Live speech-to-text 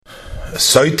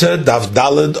Soita Daf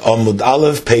Daled Amud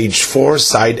Aleph, page 4,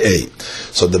 side A.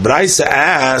 So the Braisa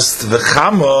asked,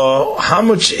 "V'chama, how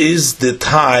much is the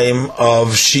time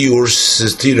of shiur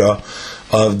stira,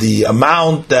 of the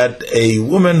amount that a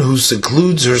woman who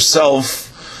secludes herself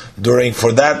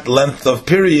for that length of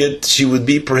period, she would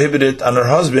be prohibited on her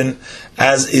husband,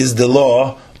 as is the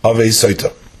law of a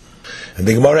soita?" And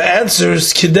the Gemara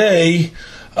answers, "Kidei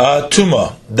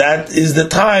tuma, that is the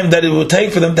time that it will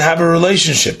take for them to have a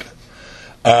relationship."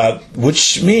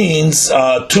 Which means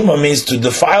tuma means to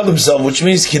defile themselves, which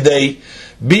means kidei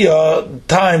bia,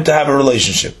 time to have a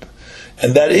relationship,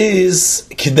 and that is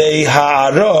kidei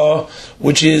ha'ara,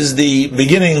 which is the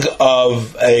beginning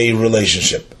of a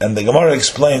relationship. And the Gemara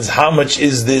explains how much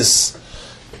is this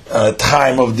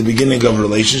time of the beginning of a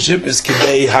relationship is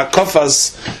kidei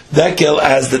hakafas dekel,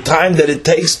 as the time that it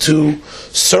takes to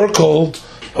circle,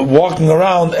 walking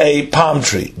around a palm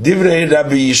tree. Divrei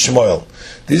Rabbi Yishmael.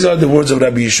 These are the words of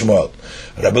Rabbi Yishmael.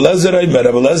 Rabbi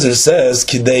Lezer says,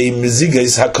 Kidei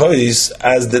mizigeis hakois,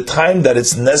 as the time that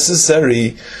it's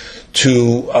necessary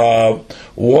to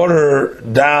water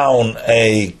down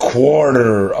a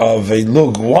quarter of a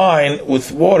lug wine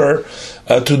with water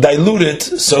to dilute it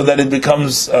so that it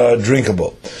becomes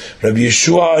drinkable. Rabbi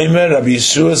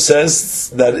Yeshua says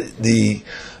that the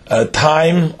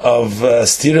time of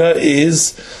stira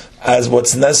is as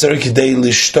what's necessary, kidei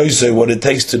lishtoisoi, what it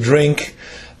takes to drink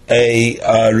a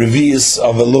revius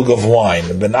of a lug of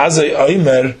wine. Ben Azai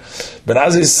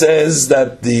says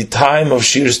that the time of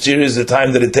shir stira is the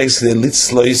time that it takes the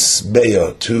litzlois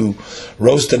beya, to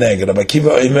roast an egg. Rabbi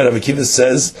Akiva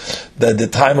says that the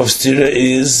time of stira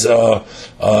is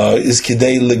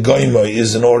kidei legoima,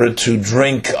 is in order to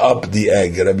drink up the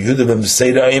egg. Rabbi Yehuda ben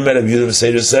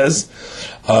Seira says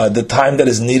the time that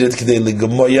is needed kidei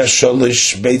legomoya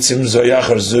sholish beitzim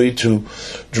zoyachar zui, to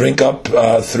drink up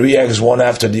 3 eggs one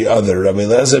after the other. Rabbi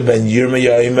Lezer ben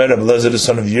Yirmiyah, Rabbi Lezer the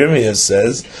son of Yirmiyah,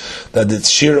 says that the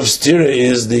shear of stira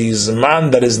is the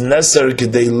zman that is necessary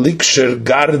kidei liksher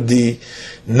gardi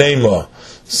nema,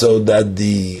 so that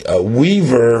the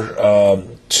weaver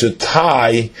to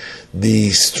tie the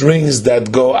strings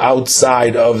that go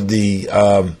outside of the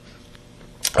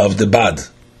bad.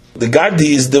 The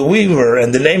gardi is the weaver,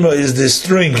 and the nema is the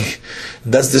string.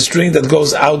 That's the string that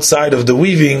goes outside of the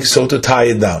weaving, so to tie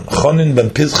it down. Chonin ben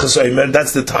Pinchas Omer,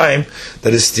 that's the time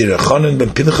that is stira. Chonin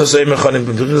ben Pinchas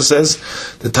says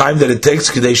the time that it takes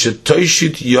kidei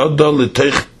shetoishit yoda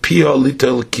letoich pia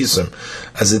litel kisem,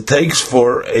 as it takes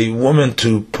for a woman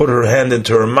to put her hand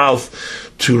into her mouth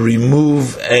to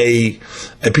remove a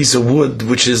piece of wood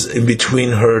which is in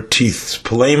between her teeth.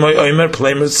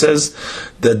 Pleimer says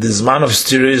that the zman of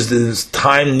stira is the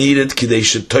time needed kidei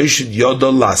shetoishit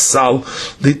yoda lasal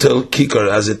little kikar,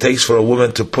 as it takes for a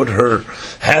woman to put her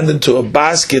hand into a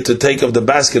basket to take of the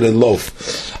basket a loaf.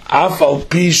 Afal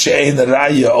pi she'ein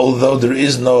raya, although there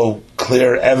is no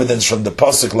clear evidence from the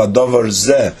pasuk ladover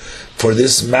zeh for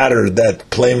this matter, that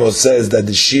Plamo says that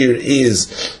the shear is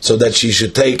so that she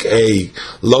should take a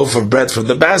loaf of bread from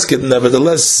the basket.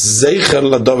 Nevertheless, zeicher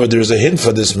ladover, there is a hint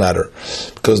for this matter,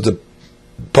 because the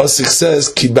pasuk says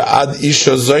ki ba'ad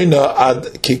isha zoyna ad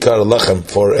kikar lechem,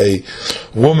 for a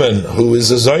woman who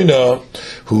is a zoyna,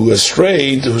 who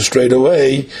strayed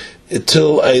away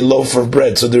till a loaf of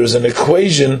bread. So there is an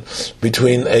equation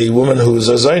between a woman who is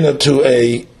a zoyna to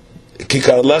a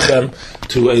kikar lechem,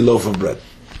 to a loaf of bread.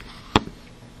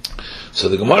 So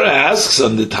the Gemara asks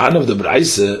on the Tan of the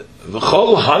Braise,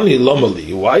 v'chol hani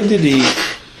lomali, why did he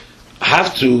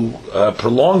have to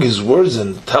prolong his words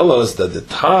and tell us that the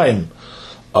time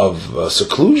of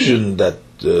seclusion that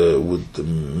would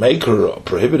make her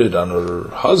prohibited on her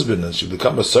husband and she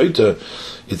become a soita,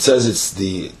 it says it's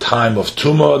the time of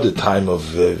tuma, the time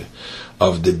of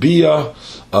the bia,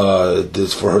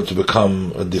 this for her to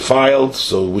become defiled,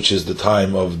 so which is the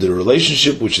time of the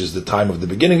relationship, which is the time of the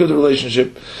beginning of the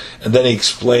relationship, and then he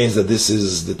explains that this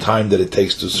is the time that it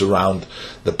takes to surround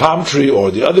the palm tree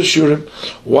or the other shurim.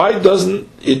 Why doesn't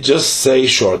it just say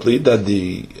shortly that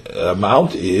the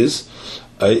amount is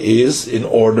in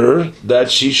order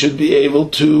that she should be able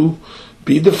to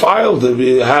be defiled,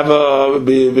 have a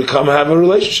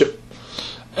relationship,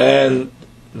 and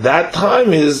that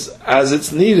time is as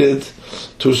it's needed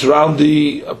to surround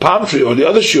the palm tree or the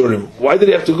other shurim? Why did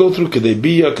he have to go through kedei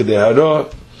bia, kedei hara?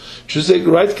 Should say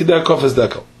right kedei kofes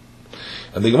dekel.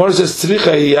 And the Gemara says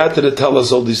tzricha, he had to tell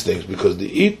us all these things because the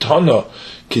itana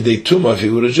kedei tuma, if he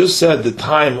would have just said the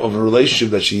time of a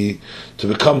relationship that she to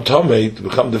become tamei, to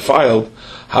become defiled,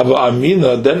 hava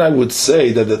amina, then I would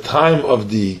say that the time of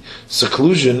the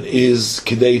seclusion is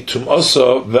kedei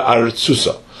tumasa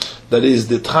ve'aretzusa. That is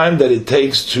the time that it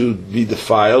takes to be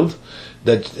defiled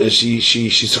that she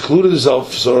secluded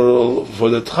herself for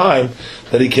the time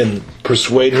that he can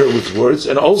persuade her with words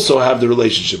and also have the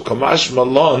relationship. Kamash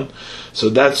malon. So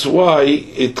that's why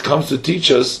it comes to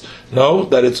teach us,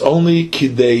 that it's only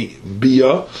kidei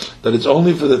bia, that it's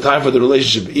only for the time for the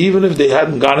relationship. Even if they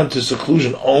hadn't gone into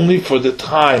seclusion, only for the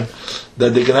time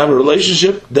that they can have a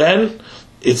relationship, then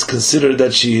it's considered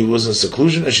that she was in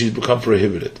seclusion and she's become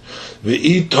prohibited. And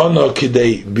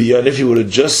if you would have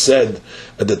just said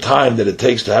at the time that it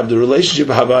takes to have the relationship,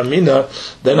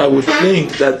 then I would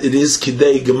think that it is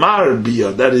kidei gemar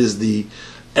bia, that is the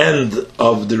end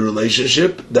of the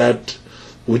relationship,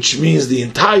 which means the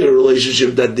entire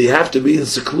relationship, that they have to be in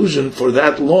seclusion for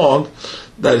that long,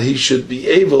 that he should be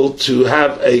able to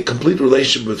have a complete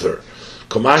relationship with her.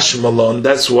 Kamash malon,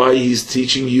 that's why he's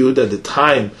teaching you that the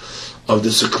time of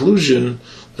the seclusion,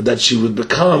 that she would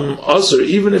become usher,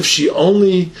 even if she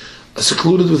only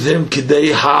secluded with him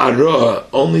kidei ha'ara,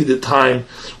 only the time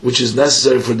which is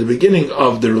necessary for the beginning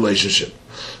of the relationship.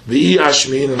 V'i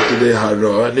ashmin and kidei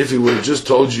ha'ara, and if he would have just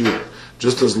told you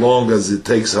just as long as it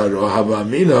takes ha'ara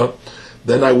hava'amina,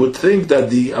 then I would think that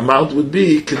the amount would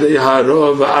be kidei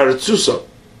ha'ara va'aretzusa.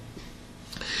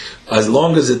 As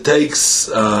long as it takes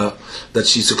that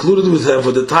she secluded with him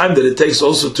for the time that it takes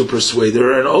also to persuade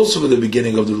her, and also for the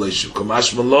beginning of the relationship.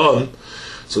 Kamash malon.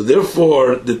 So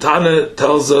therefore, the Tana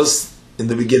tells us in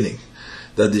the beginning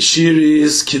that the shir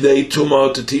is kidei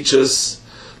tuma, to teach us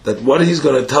that what he's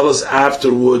going to tell us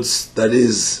afterwards, that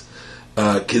is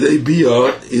kidei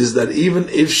bia, is that even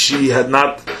if she had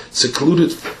not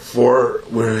secluded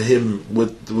with him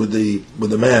with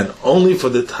the man, only for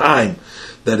the time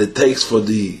that it takes for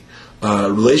the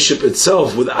relationship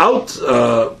itself, without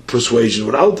persuasion,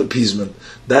 without appeasement,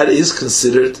 that is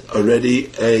considered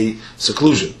already a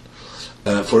seclusion.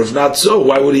 For if not so,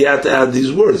 why would he have to add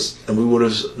these words? And we would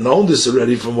have known this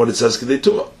already from what it says kidei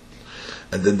tuma.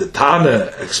 And then the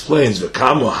Tana explains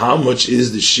v'kamo, how much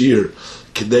is the shir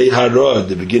kidei hara,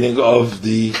 the beginning of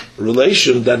the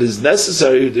relation that is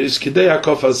necessary. There is kidei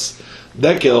hakofas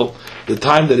dekel, the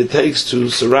time that it takes to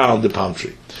surround the palm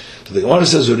tree. So the Gemara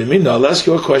says, I'll ask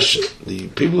you a question. The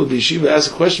people of the yeshiva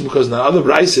ask a question because in the other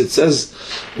brayse it says,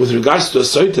 with regards to a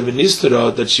soita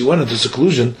v'nistera, that she went into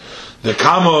seclusion, the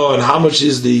kamo, and how much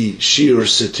is the shir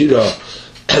sitira,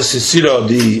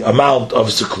 the amount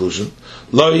of seclusion.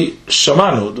 Loi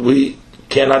shamanu, we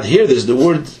cannot hear this. The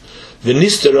word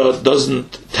v'nistera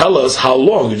doesn't tell us how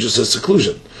long, it just says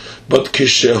seclusion. But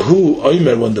kishehu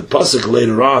oimer, when the pasuk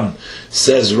later on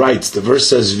writes, the verse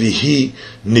says vihi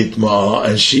nitma,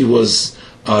 and she was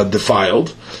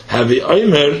defiled. Havi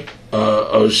oimer,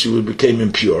 or she became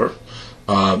impure.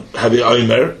 Havi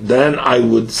oimer, then I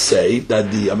would say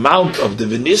that the amount of the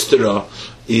vinistera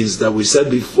is, that we said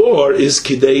before, is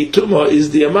kidei tuma, is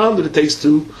the amount that it takes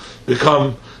to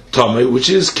become Tomei, which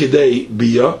is kidei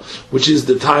bia, which is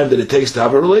the time that it takes to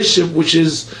have a relationship, which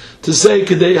is to say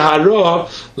kidei hara,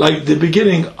 like the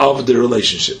beginning of the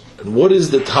relationship. And what is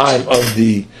the time of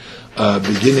the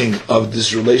beginning of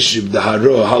this relationship, the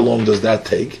hara? How long does that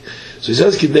take? So he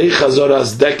says kidei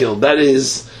chazoras dekel, that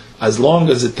is as long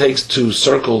as it takes to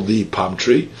circle the palm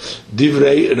tree.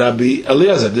 Divrei Rabbi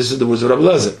Eliezer, this is the words of Rabbi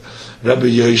Eliezer. Rabbi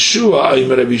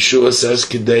Yeshua says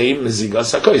kidei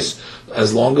mezigas hakois,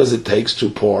 as long as it takes to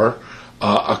pour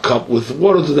a cup with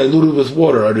water, to dilute it with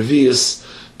water, a revius,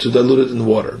 to dilute it in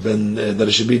water, then that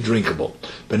it should be drinkable.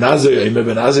 Ben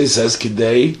Azai says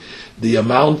kidei, the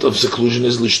amount of seclusion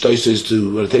is lishtois, is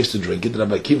to what it takes to drink it.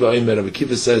 Rabbi Kiva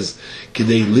says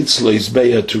kidei litzlo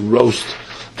isbeya, to roast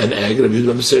an egg. Rabbi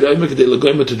Yehuda said kidei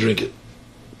lagoyma, to drink it,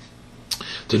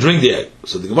 to drink the egg.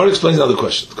 So the Gemara explains another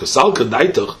question.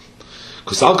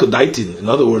 In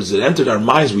other words, it entered our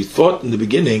minds. We thought in the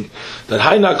beginning that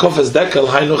hayna kofas dekel,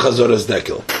 hayno chazoras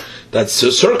dekel, that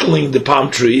circling the palm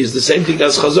tree is the same thing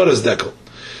as chazoras dekel.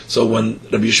 So when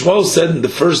Rabbi Yishmael said in the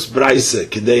first brayse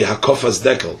kidei hakofas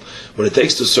dekel, what it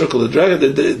takes to circle the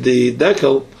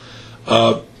dekel,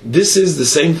 this is the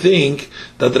same thing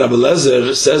that Rabbi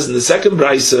Eliezer says in the second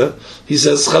brayse. He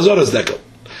says chazoras dekel.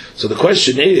 So the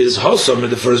question is, Hosam in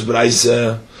the first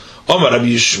brayse, Omar Rabbi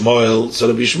Yishmael. So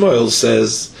Rabbi Yishmael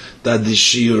says that the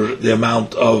shir, the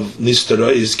amount of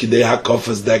nistera, is kidei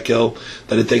hakofas dekel,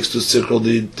 that it takes to circle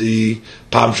the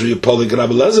palm tree, polik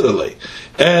Rabbi Eliezer.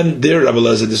 And there Rabbi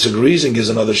Eliezer disagrees and gives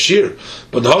another shir.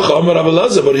 But Omar Rabbi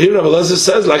Eliezer, but here Rabbi Eliezer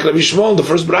says, like Rabbi Yishmael in the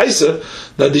first brayse,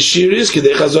 that the shir is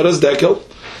kidei chazoras dekel.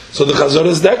 So the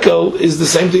chazoras dekel is the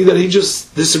same thing that he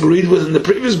just disagreed with in the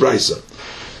previous brayse.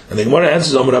 And the Gemara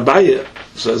answers Omar Abaye,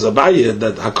 says Abaye,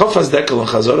 that hakofas dekel and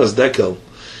chazoras dekel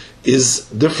is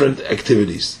different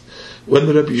activities. When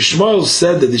the Rabbi Yishmael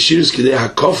said that the shir is kidei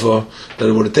hakofa,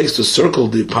 that what it takes to circle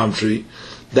the palm tree,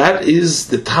 that is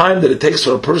the time that it takes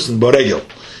for a person boregel.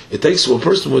 It takes for a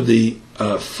person with the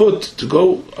foot to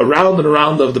go around and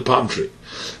around of the palm tree.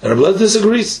 And Rabbi Elazar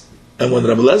disagrees. And when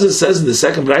Rabbi Elazar says in the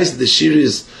second brayse that the shir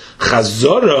is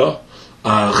chazora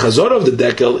of the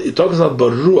dekel, it talks about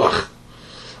baruach.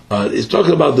 It's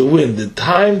talking about the wind, the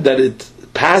time that it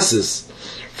passes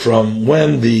from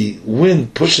when the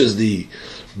wind pushes the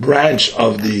branch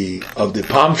of the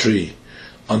palm tree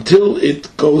until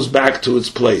it goes back to its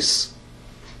place.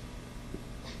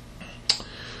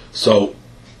 So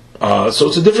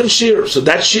it's a different shear. So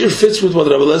that shear fits with what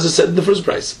Rabbi Elazar said in the first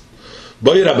brayse.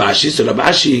 Boy Rabashi, so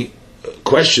Rabashi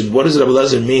questioned, what does Rabbi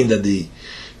Elazar mean that the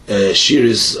shear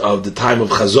is of the time of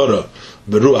Chazorah,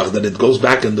 Beruach, that it goes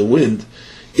back in the wind?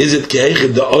 Is it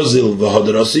Kehechid the Ozil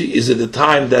v'Hoderosi? Is it the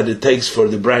time that it takes for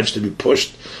the branch to be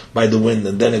pushed by the wind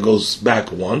and then it goes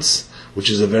back once, which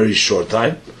is a very short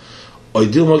time? Or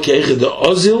it's the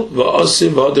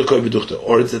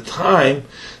time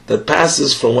that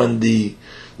passes from when the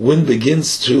wind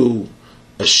begins to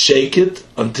shake it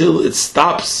until it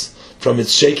stops from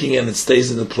its shaking and it stays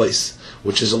in the place,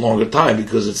 which is a longer time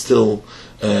because it's still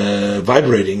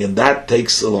vibrating, and that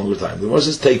takes a longer time. The Gemara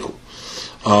says Teiku.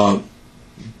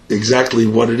 Exactly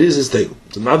what it is Teiku.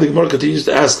 So now the Gemara continues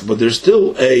to ask, but there's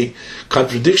still a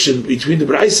contradiction between the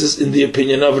brayses in the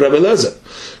opinion of Rabbi Elazar.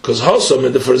 Because Hosom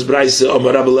in the first brayse,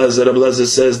 Rabbi Elazar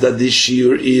says that this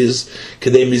shear is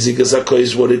Kedei Mizikas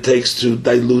HaKois, what it takes to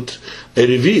dilute a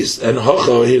revis. And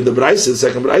Hocho, here the brayse, the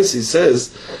second brayse, he says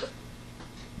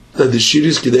that the shear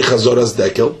is Kedei Chazoras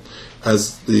Dekel,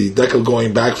 as the dekel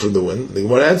going back from the wind. The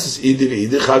Gemara answers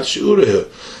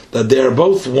that they are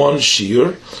both one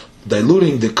shear.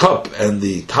 Diluting the cup and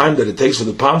the time that it takes for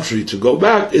the palm tree to go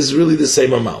back is really the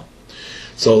same amount.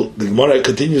 So the Gemara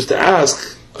continues to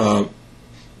ask, but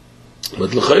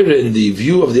in the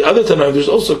view of the other Tanaim, there's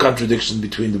also a contradiction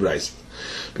between the brayses.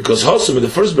 Because Hosum, in the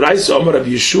first brayse, Omar Rabbi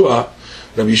Yeshua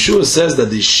says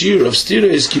that the shear of stira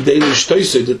is kidei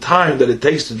l'shtoisei, the time that it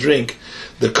takes to drink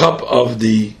the cup of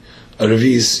the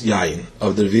revis yain,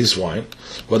 of the revis wine.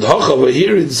 But over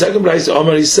here in the second brayse,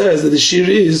 Omar, he says that the shear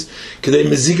is kedei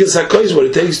mezigas hakois, what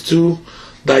it takes to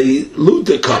dilute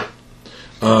the cup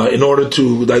in order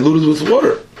to dilute it with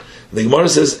water. The Gemara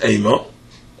says, Eimo,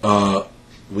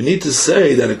 we need to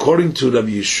say that according to Rabbi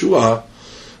Yeshua,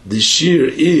 the shear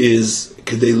is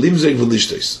kedei limzeg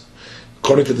v'lishtos.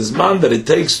 According to this man, that it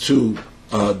takes to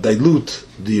dilute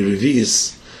the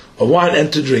revis of wine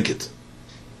and to drink it.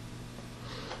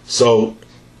 So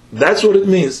that's what it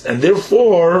means, and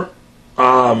therefore,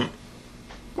 both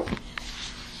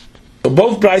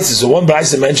brayses. So one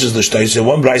brayse mentions the shtais, and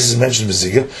one brayse mentions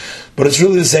meziga, but it's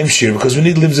really the same shear because we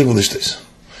need limzig v'lishtais.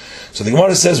 So the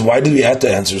Gemara says, why do we have to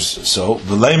answer so?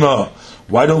 V'leima,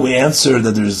 why don't we answer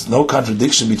that there is no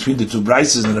contradiction between the two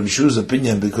brayses and Rabbi Yeshua's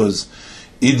opinion? Because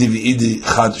idi v'idi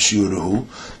chad shiuruhu.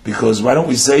 Because why don't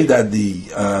we say that the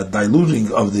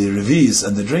diluting of the revis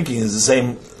and the drinking is the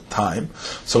same time?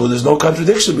 So there's no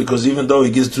contradiction, because even though he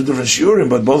gives two different shiurim,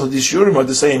 but both of these shiurim are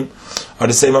the same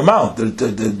amount. They're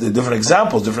different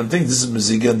examples, different things. This is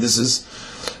meziga and this is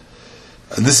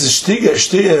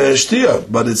shtia,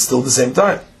 but it's still the same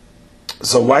time.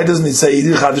 So why doesn't he say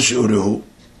idir chad shiuruhu?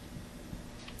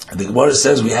 The Gemara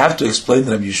says we have to explain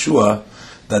to Rabbi Yeshua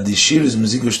that the shear is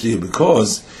meziga shtia,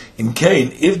 because in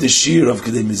Cain, if the shear of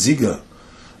kedei meziga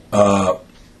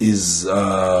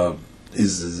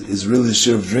is really the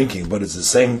shear of drinking, but it's the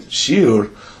same shear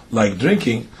like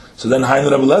drinking, so then Hain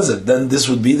Rabbi Elazar, then this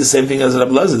would be the same thing as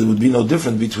Rabbi Elazar. There would be no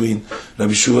difference between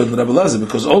Rabbi Yeshua and Rabbi Elazar,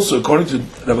 because also according to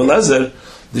Rabbi Elazar,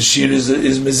 the shear is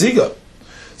meziga.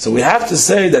 So we have to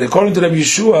say that according to Rabbi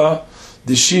Yeshua,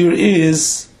 the shear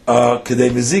is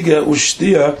kedei meziga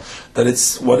ushtia, that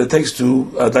it's what it takes to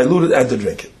dilute it and to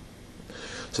drink it.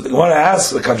 So the Gemara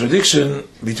asks a contradiction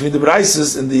between the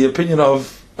brayses in the opinion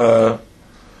of Ben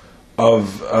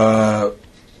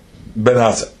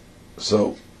Azai.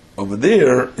 So over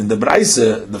there in the brayse,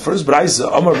 the first brayse,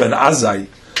 Omar Ben Azai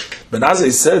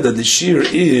said that the shear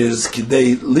is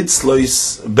kidei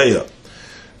litzlois beya,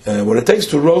 what it takes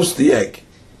to roast the egg.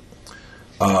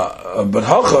 But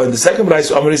Halcha in the second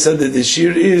brayse, Omar said that the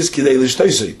shear is kidei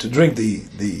lishtoisei, to drink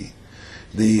the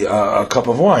cup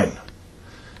of wine.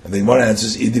 And the Gemara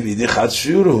answers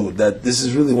that this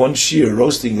is really one shear,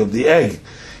 roasting of the egg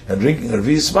and drinking a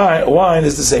revis wine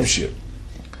is the same shear.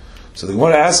 So the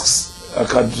Gemara asks a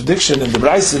contradiction in the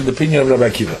Bryce in the opinion of Rabbi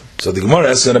Akiva. So the Gemara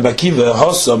asks Rabbi Akiva,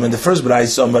 Hossam, in the first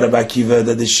Bryce, Rabbi Akiva,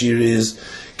 that the shear is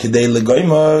Kedei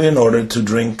Legoima, in order to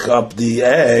drink up the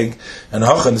egg, and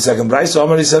Hoch, in the second Bryce,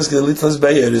 he says Kedei Litlas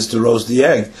Beyer is to roast the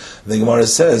egg. The Gemara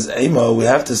says, Ema, we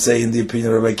have to say in the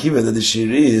opinion of Rabbi Akiva that the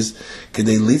shear is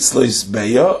Kedei Litzlois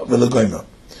Beyer Velegoima,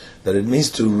 that it means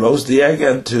to roast the egg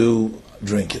and to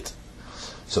drink it.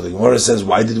 So the Gemara says,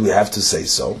 why did we have to say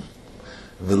so?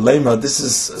 Vilema, this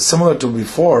is similar to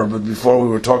before, but before we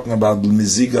were talking about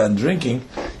miziga and drinking.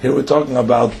 Here we're talking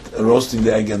about roasting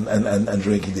the egg and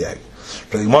drinking the egg.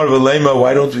 But the Gemara Vilema,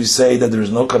 why don't we say that there is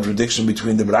no contradiction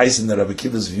between the Brais and the Rabbi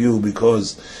Akiva's view,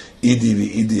 because idi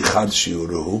v'idi chad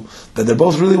shiuruhu, that they're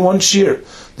both really one shear.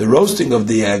 The roasting of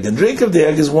the egg and drink of the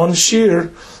egg is one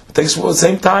shear. It takes the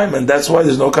same time, and that's why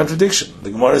there's no contradiction.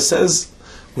 The Gemara says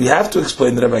we have to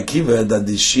explain to Rabbi Akiva that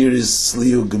the shear is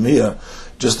sliu gemia.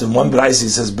 Just in one Brais he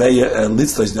says beya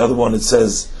litzlos, the other one it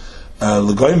says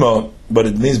legoima, but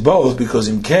it means both, because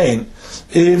in Cain,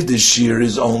 if the shear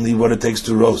is only what it takes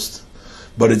to roast,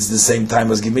 but it's the same time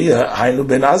as gemia, hainu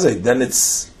ben azay, then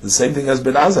it's the same thing as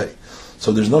ben azay.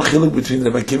 So there's no chiluk between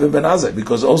Rabbi Akiva and ben azay,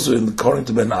 because also according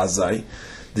to ben azay,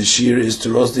 the shear is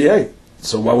to roast the egg.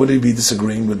 So why would he be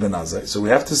disagreeing with ben azay? So we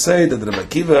have to say that Rabbi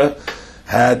Akiva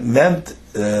had meant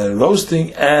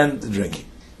roasting and drinking.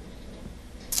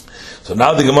 So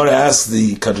now the Gemara asks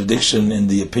the contradiction in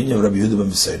the opinion of Rabbi Yehuda ben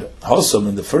Beseira. Also,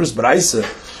 in the first Braisa,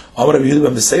 Rabbi Yehuda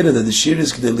ben Beseira, that the shear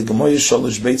is to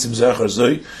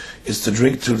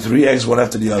drink 2-3 eggs one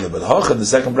after the other. But Hoch, in the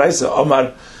second Braisa,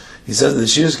 Omar, he says that the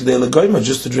shear is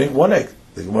just to drink one egg.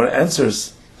 The Gemara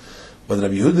answers, but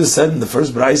Rabbi Yehuda said in the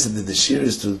first Braisa that the shear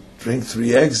is to drink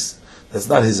 3 eggs. That's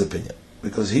not his opinion,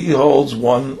 because he holds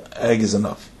 1 egg is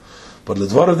enough. But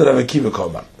L'dvar of the Rabbi Akiva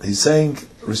Komar, he's saying,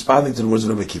 responding to the words of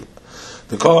Rabbi Akiva.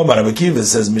 The Komar Rabbi Akiva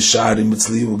says, Mishari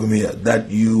Mitzli Ugamiya, that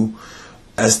you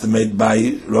estimate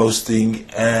by roasting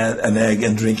an egg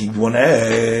and drinking 1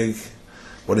 egg,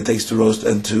 what it takes to roast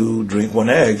and to drink 1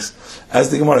 egg. As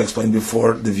the Gemara explained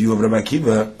before, the view of Rabbi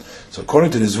Akiva. So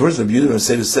according to this verse, Rabbi Yehuda ben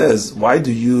Beseira says, why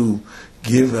do you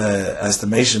give an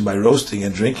estimation by roasting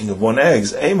and drinking of 1 egg?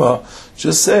 Ema,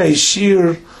 just say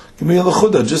shir gemiyah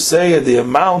lechuda. Just say the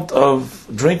amount of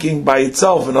drinking by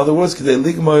itself. In other words, which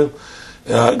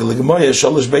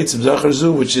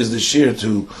is the shear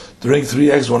to drink 3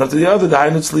 eggs one after the other.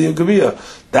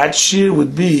 That shear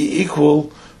would be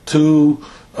equal to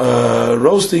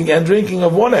roasting and drinking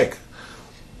of 1 egg.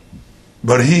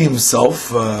 But he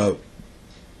himself, Rabbi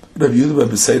Yehuda ben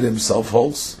Beseira himself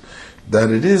holds that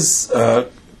it is kadei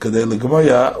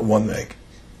legemaya 1 egg.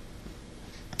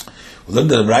 Well, then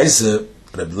the Raisa,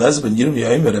 Rabbi Elazar ben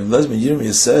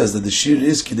Yirmiyah says that the shear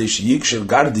is kadei sheyikshel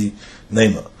gardi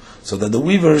neima, so that the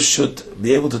weaver should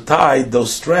be able to tie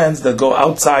those strands that go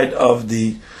outside of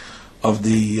the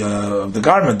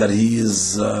garment that he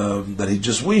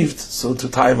just weaved, so to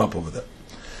tie him up over there.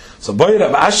 So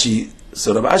Rabbi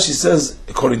Ashi says,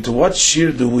 according to what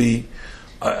shear do we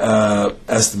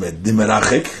estimate?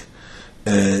 Dimerachik,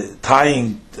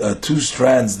 tying 2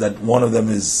 strands that one of them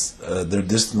is they're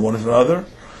distant one from another,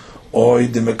 or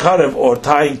dimekarev, or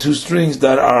tying 2 strings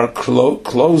that are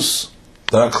close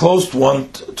one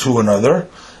to another,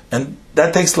 and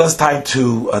that takes less time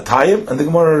to tie him, and the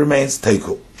Gemara remains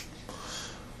teku.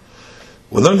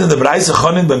 We learned in the Braisa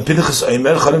Chonin ben Pinchas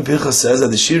Omer, Chonin Pinchas says that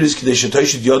the shear is kidei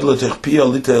shetoshit yodla techpia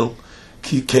little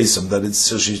ki kesem, that it's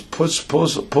so she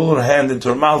pull her hand into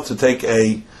her mouth to take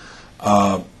a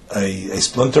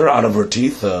splinter out of her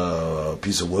teeth, a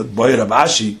piece of wood. Boy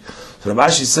Rabashi, so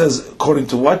Rabashi says, according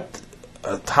to what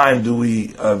time do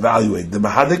we evaluate the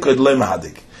mahadik or the le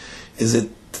mahadik? Is it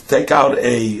to take out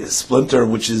a splinter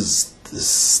which is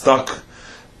stuck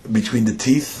between the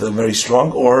teeth, very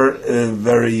strong, or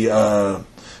very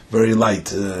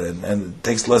light, and it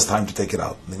takes less time to take it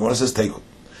out? The Gemara says take.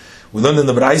 We learned in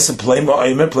the Braisa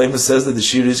Plema says that the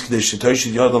shear is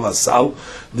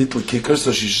little kicker,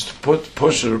 so she should put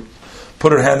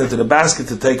her hand into the basket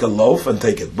to take a loaf and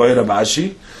take it. Boy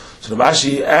Rabashi. So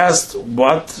Rabashi asked,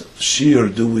 what shear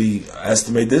do we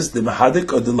estimate this? The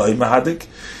mahadik or the loy mahadik?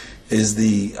 Is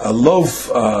the loaf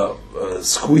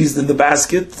squeezed in the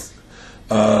basket,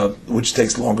 which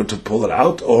takes longer to pull it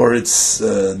out, or it's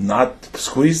not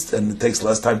squeezed and it takes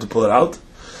less time to pull it out?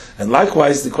 And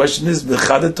likewise, the question is, is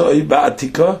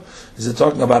it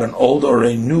talking about an old or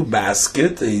a new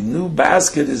basket? A new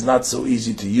basket is not so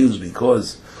easy to use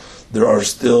because there are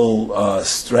still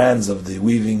strands of the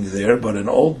weaving there, but an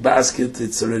old basket,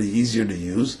 it's already easier to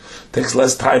use. It takes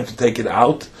less time to take it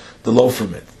out, the loaf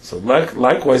from it. So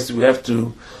likewise, we have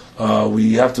to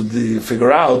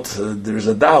figure out, there's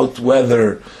a doubt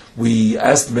whether we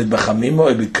estimate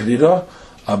b'chamimo b'krira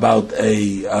about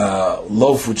a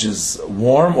loaf which is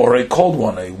warm or a cold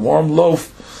one. A warm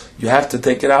loaf, you have to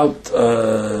take it out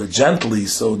gently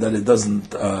so that it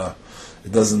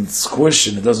doesn't squish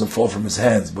and it doesn't fall from his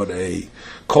hands. But a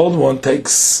cold one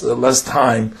takes less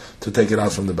time to take it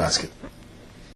out from the basket.